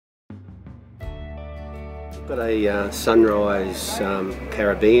Got a Sunrise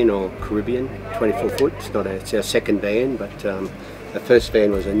Carribean or Carribean 24 foot. It's our second van, but our first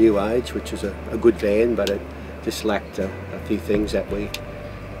van was a New Age, which was a good van, but it just lacked a few things that we,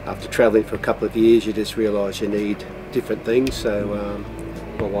 after travelling for a couple of years, you just realise you need different things. So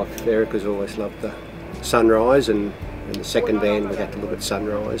my wife Erica's always loved the Sunrise, and in the second van we had to look at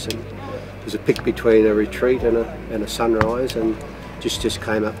Sunrise, and it was a pick between a Retreat and a Sunrise, and just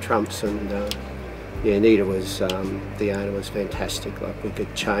came up trumps. And yeah, Nita was, the owner was fantastic. Like, we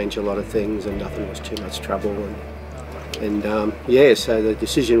could change a lot of things and nothing was too much trouble. And yeah, so the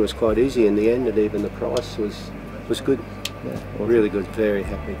decision was quite easy in the end, and even the price was good. Yeah, awesome. Really good, very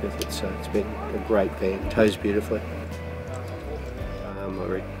happy with it. So it's been a great van, tows beautifully. I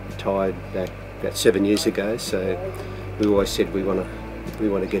retired back about 7 years ago, so we always said we want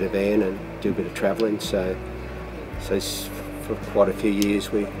to get a van and do a bit of travelling. So for quite a few years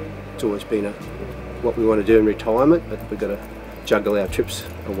it's always been what we want to do in retirement, but we've got to juggle our trips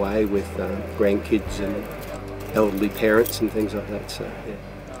away with grandkids and elderly parents and things like that. So yeah.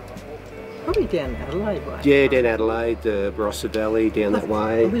 Probably down Adelaide way. Yeah, down Adelaide, the Barossa Valley, down that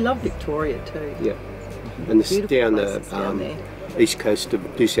way. We love Victoria too. Yeah, and this, down the east coast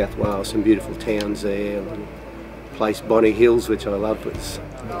of New South Wales, some beautiful towns there. A little place, Bonnie Hills, which I loved, was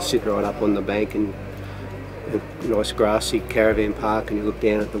sit right up on the bank and a nice grassy caravan park, and you look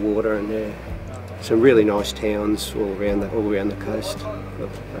down at the water, and yeah, some really nice towns all around the coast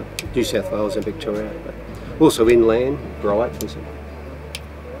of New South Wales and Victoria. But also inland, Bright was a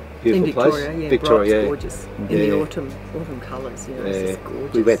beautiful in Victoria, place. Yeah, Victoria, Bright's gorgeous. In the autumn colours, yeah, it's just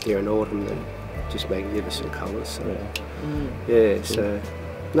gorgeous. We went there in autumn, and just magnificent colours. So yeah, so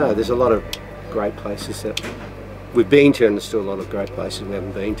no, there's a lot of great places that we've been to, and there's still a lot of great places we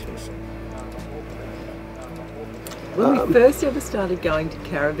haven't been to. So. When we first ever started going to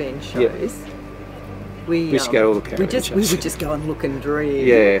caravan shows, we used to go to all the caravan shows. We would just go and look and dream.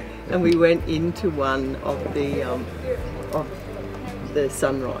 Yeah. And we went into one of the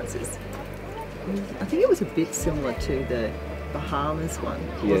Sunrises. I think it was a bit similar to the Bahamas one,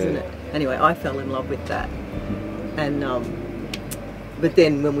 wasn't it? Anyway, I fell in love with that. And but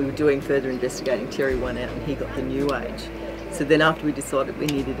then when we were doing further investigating, Terry won out and he got the New Age. So then after we decided we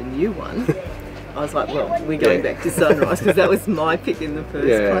needed a new one, I was like, well, we're going back to Sunrise, because that was my pick in the first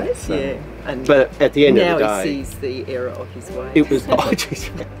place. So. Yeah. And but at the end of the day, now he sees the error of his ways. It was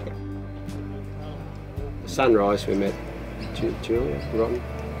Sunrise. We met Julia, Ron.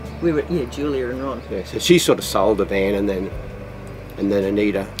 We were Julia and Ron. Yeah, so she sort of sold the van, and then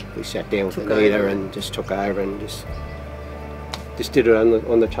Anita. We sat down with Anita and just took over and just did it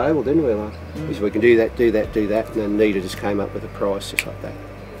on the table, didn't we? Like, so we can do that, and then Anita just came up with a price just like that.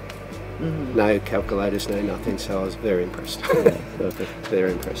 No calculators, no nothing, so I was very impressed.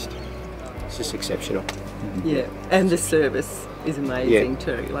 Very impressed. It's just exceptional. Yeah, and the service is amazing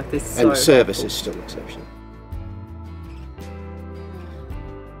too. Like, this, and the service is still exceptional.